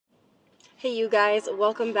Hey you guys,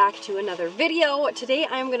 welcome back to another video. Today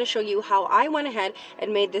I'm going to show you how I went ahead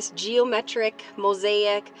and made this geometric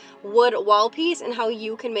mosaic wood wall piece and how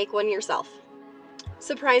you can make one yourself.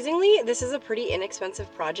 Surprisingly, this is a pretty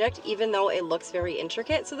inexpensive project, even though it looks very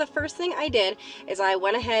intricate. So the first thing I did is I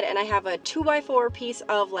went ahead and I have a 2x4 piece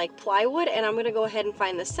of like plywood, and I'm going to go ahead and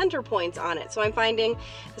find the center points on it. So I'm finding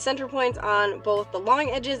the center points on both the long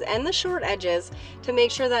edges and the short edges to make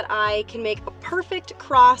sure that I can make a perfect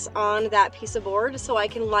cross on that piece of board so I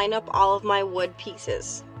can line up all of my wood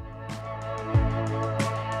pieces.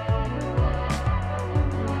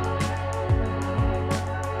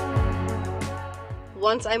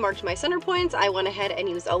 Once I marked my center points, I went ahead and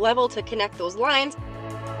used a level to connect those lines.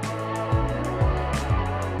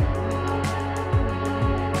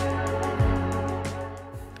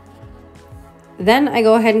 Then I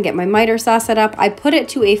go ahead and get my miter saw set up. I put it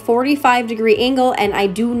to a 45-degree angle and I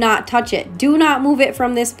do not touch it. Do not move it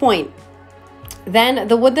from this point. Then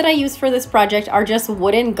the wood that I use for this project are just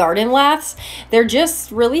wooden garden laths. They're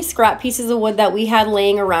just really scrap pieces of wood that we had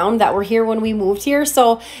laying around that were here when we moved here.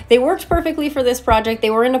 So they worked perfectly for this project. They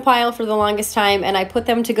were in a pile for the longest time and I put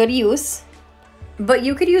them to good use. But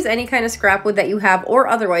you could use any kind of scrap wood that you have, or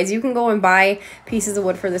otherwise you can go and buy pieces of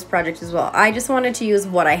wood for this project as well. I just wanted to use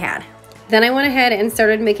what I had. Then I went ahead and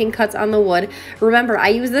started making cuts on the wood. Remember, I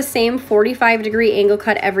use the same 45-degree angle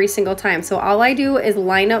cut every single time. So all I do is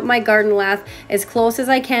line up my garden lath as close as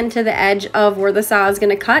I can to the edge of where the saw is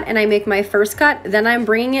going to cut, and I make my first cut. Then I'm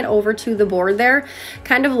bringing it over to the board there,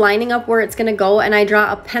 kind of lining up where it's going to go, and I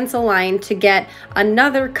draw a pencil line to get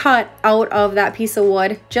another cut out of that piece of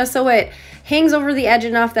wood, just so it hangs over the edge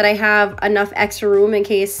enough that I have enough extra room in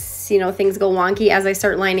case, you know, things go wonky as I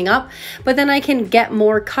start lining up. But then I can get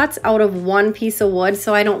more cuts out of one piece of wood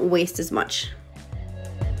so I don't waste as much.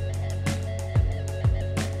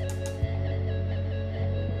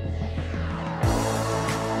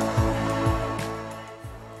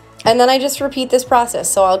 And then I just repeat this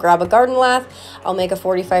process. So I'll grab a garden lath, I'll make a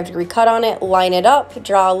 45-degree cut on it, line it up,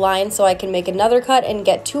 draw a line so I can make another cut and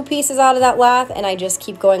get two pieces out of that lath, and I just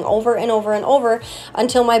keep going over and over and over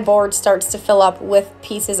until my board starts to fill up with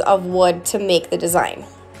pieces of wood to make the design.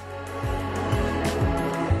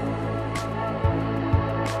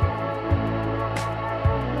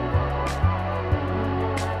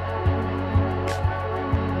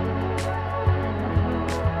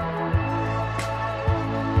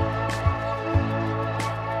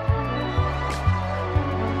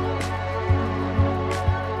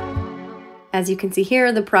 As you can see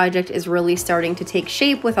here, the project is really starting to take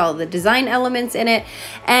shape with all the design elements in it,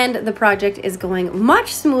 and the project is going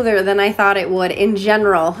much smoother than I thought it would in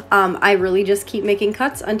general. I really just keep making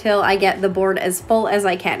cuts until I get the board as full as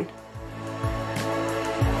I can.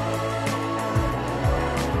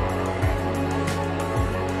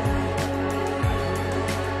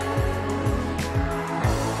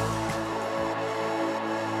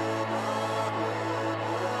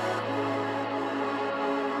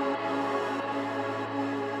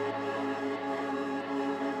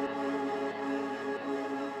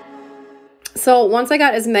 So once I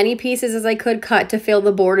got as many pieces as I could cut to fill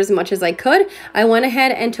the board as much as I could, I went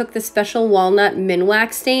ahead and took the special walnut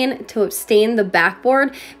Minwax stain to stain the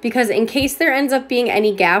backboard, because in case there ends up being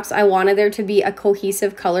any gaps, I wanted there to be a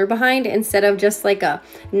cohesive color behind instead of just like a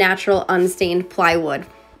natural unstained plywood.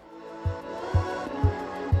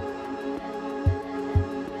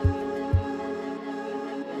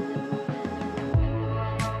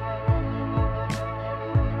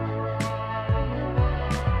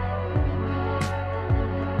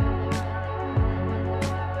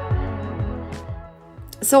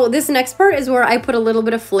 So this next part is where I put a little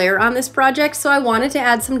bit of flair on this project, so I wanted to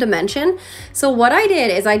add some dimension. So what I did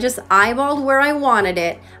is I just eyeballed where I wanted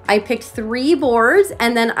it. I picked 3 boards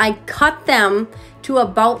and then I cut them to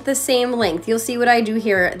about the same length. You'll see what I do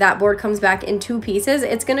here. That board comes back in 2 pieces.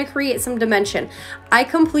 It's gonna create some dimension. I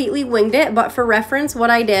completely winged it, but for reference,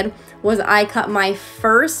 what I did was I cut my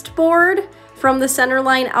first board from the center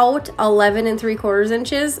line out 11 3/4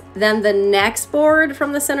 inches, then the next board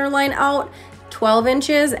from the center line out 12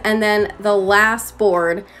 inches, and then the last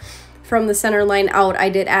board from the center line out I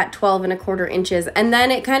did at 12 1/4 inches. And then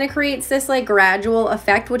it kind of creates this like gradual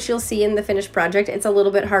effect, which you'll see in the finished project. It's a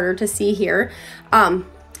little bit harder to see here, of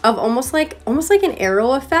almost like an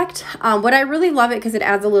arrow effect. But I really love it because it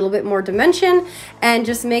adds a little bit more dimension and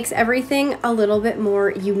just makes everything a little bit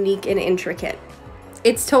more unique and intricate.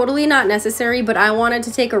 It's totally not necessary, but I wanted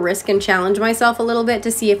to take a risk and challenge myself a little bit to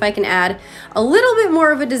see if I can add a little bit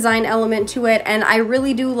more of a design element to it, and I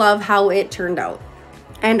really do love how it turned out.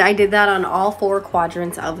 And I did that on all 4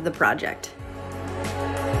 quadrants of the project.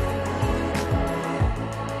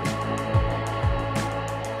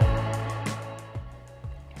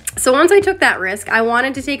 So once I took that risk, I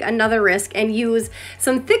wanted to take another risk and use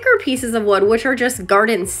some thicker pieces of wood, which are just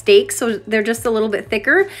garden stakes, so they're just a little bit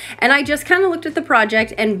thicker. And I just kind of looked at the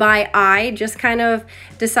project and by eye just kind of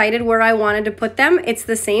decided where I wanted to put them. It's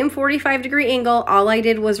the same 45-degree angle. All I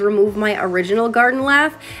did was remove my original garden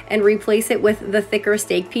lath and replace it with the thicker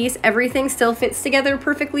stake piece. Everything still fits together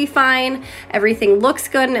perfectly fine. Everything looks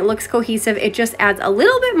good and it looks cohesive. It just adds a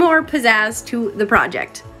little bit more pizzazz to the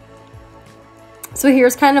project. So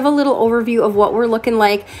here's kind of a little overview of what we're looking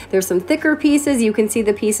like. There's some thicker pieces. You can see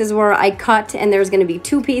the pieces where I cut, and there's going to be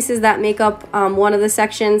 2 pieces that make up one of the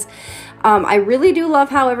sections. I really do love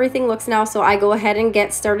how everything looks now, so I go ahead and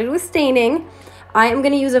get started with staining. I am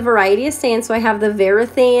going to use a variety of stains, so I have the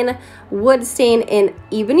Varathane wood stain in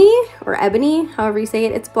ebony, or ebony, however you say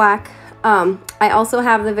it. It's black. I also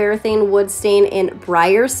have the Varathane wood stain in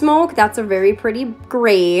briar smoke. That's a very pretty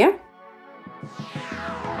gray.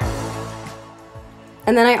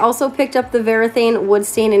 And then I also picked up the Varathane wood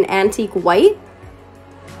stain in antique white.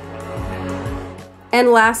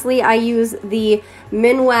 And lastly, I use the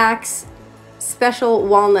Minwax special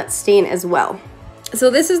walnut stain as well. So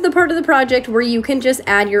this is the part of the project where you can just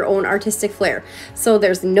add your own artistic flair. So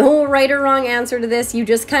there's no right or wrong answer to this. You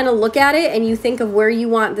just kind of look at it and you think of where you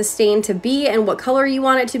want the stain to be and what color you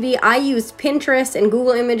want it to be. I used Pinterest and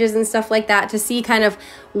Google Images and stuff like that to see kind of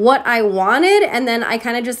what I wanted, and then I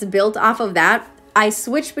kind of just built off of that. I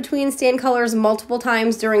switched between stain colors multiple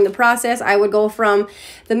times during the process. I would go from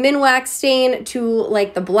the Minwax stain to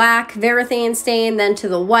like the black Varathane stain, then to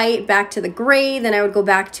the white, back to the gray, then I would go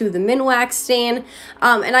back to the Minwax stain.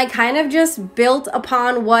 And I kind of just built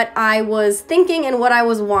upon what I was thinking and what I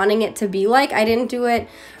was wanting it to be like. I didn't do it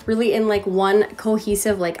really in like one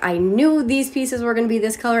cohesive, like I knew these pieces were going to be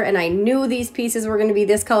this color and I knew these pieces were going to be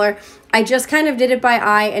this color. I just kind of did it by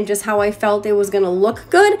eye and just how I felt it was going to look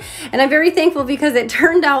good. And I'm very thankful because it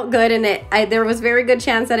turned out good, and there was very good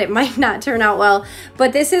chance that it might not turn out well.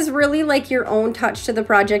 But this is really like your own touch to the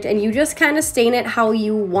project, and you just kind of stain it how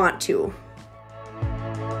you want to.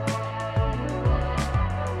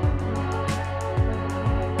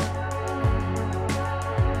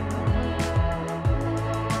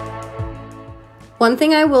 One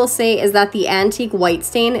thing I will say is that the antique white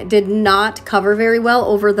stain did not cover very well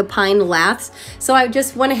over the pine laths. So I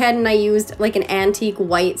just went ahead and I used like an antique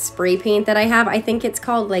white spray paint that I have. I think it's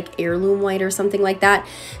called like heirloom white or something like that,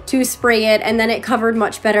 to spray it, and then it covered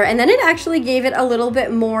much better. And then it actually gave it a little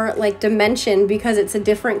bit more like dimension because it's a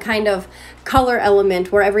different kind of color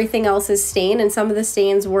element where everything else is stained, and some of the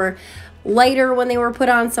stains were lighter when they were put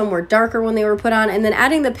on, some were darker when they were put on, and then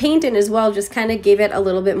adding the paint in as well just kind of gave it a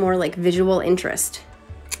little bit more like visual interest.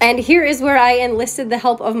 And here is where I enlisted the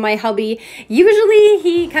help of my hubby. Usually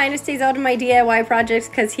he kind of stays out of my DIY projects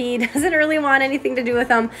because he doesn't really want anything to do with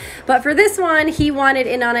them. But for this one, he wanted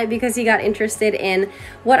in on it because he got interested in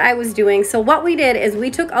what I was doing. So what we did is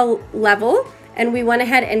we took a level and we went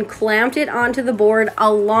ahead and clamped it onto the board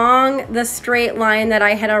along the straight line that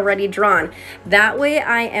I had already drawn. That way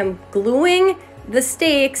I am gluing the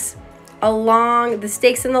stakes along the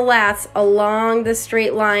stakes and the laths along the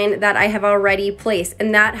straight line that I have already placed,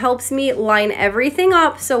 and that helps me line everything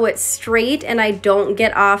up so it's straight and I don't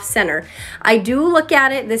get off center. I do look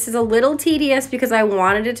at it. This is a little tedious because I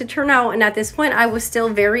wanted it to turn out, and at this point I was still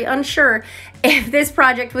very unsure if this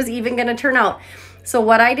project was even going to turn out. So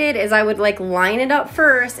what I did is I would like line it up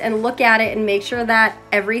first and look at it and make sure that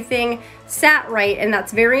everything sat right, and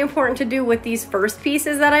that's very important to do with these first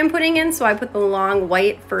pieces that I'm putting in. So I put the long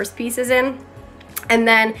white first pieces in, and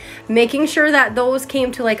then making sure that those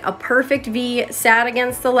came to like a perfect V, sat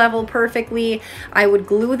against the level perfectly. I would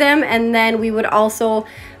glue them, and then we would also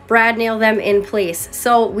brad nail them in place.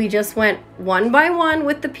 So we just went one by one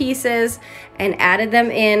with the pieces and added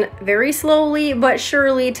them in very slowly but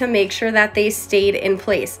surely to make sure that they stayed in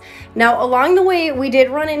place. Now along the way we did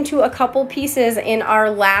run into a couple pieces in our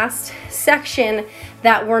last section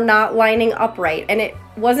that were not lining up right, and it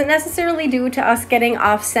wasn't necessarily due to us getting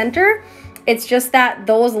off center. It's just that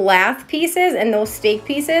those lath pieces and those stake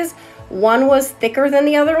pieces, one was thicker than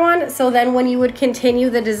the other one, so then when you would continue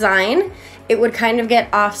the design it would kind of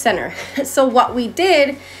get off center. So what we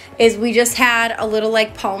did is we just had a little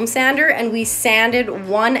like palm sander and we sanded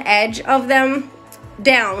one edge of them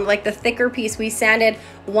down, like the thicker piece. We sanded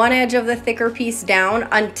one edge of the thicker piece down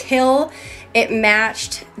until it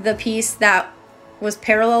matched the piece that was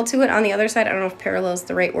parallel to it on the other side. I don't know if parallel is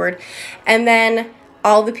the right word. And then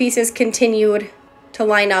all the pieces continued to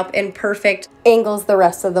line up in perfect angles the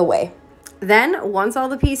rest of the way. Then once all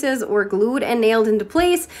the pieces were glued and nailed into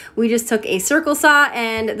place, we just took a circle saw,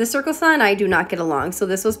 and the circle saw and I do not get along. So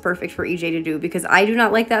this was perfect for EJ to do because I do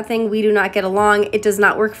not like that thing. We do not get along. It does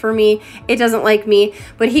not work for me. It doesn't like me,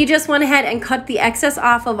 but he just went ahead and cut the excess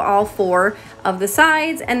off of all 4 of the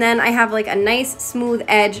sides. And then I have like a nice smooth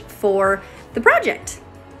edge for the project.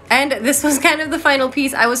 And this was kind of the final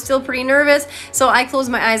piece. I was still pretty nervous, so I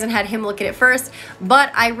closed my eyes and had him look at it first,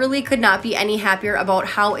 but I really could not be any happier about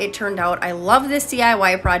how it turned out. I love this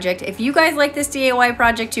DIY project. If you guys like this DIY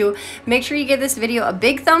project too, make sure you give this video a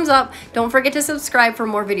big thumbs up. Don't forget to subscribe for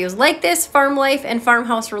more videos like this, farm life and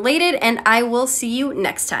farmhouse related, and I will see you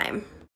next time.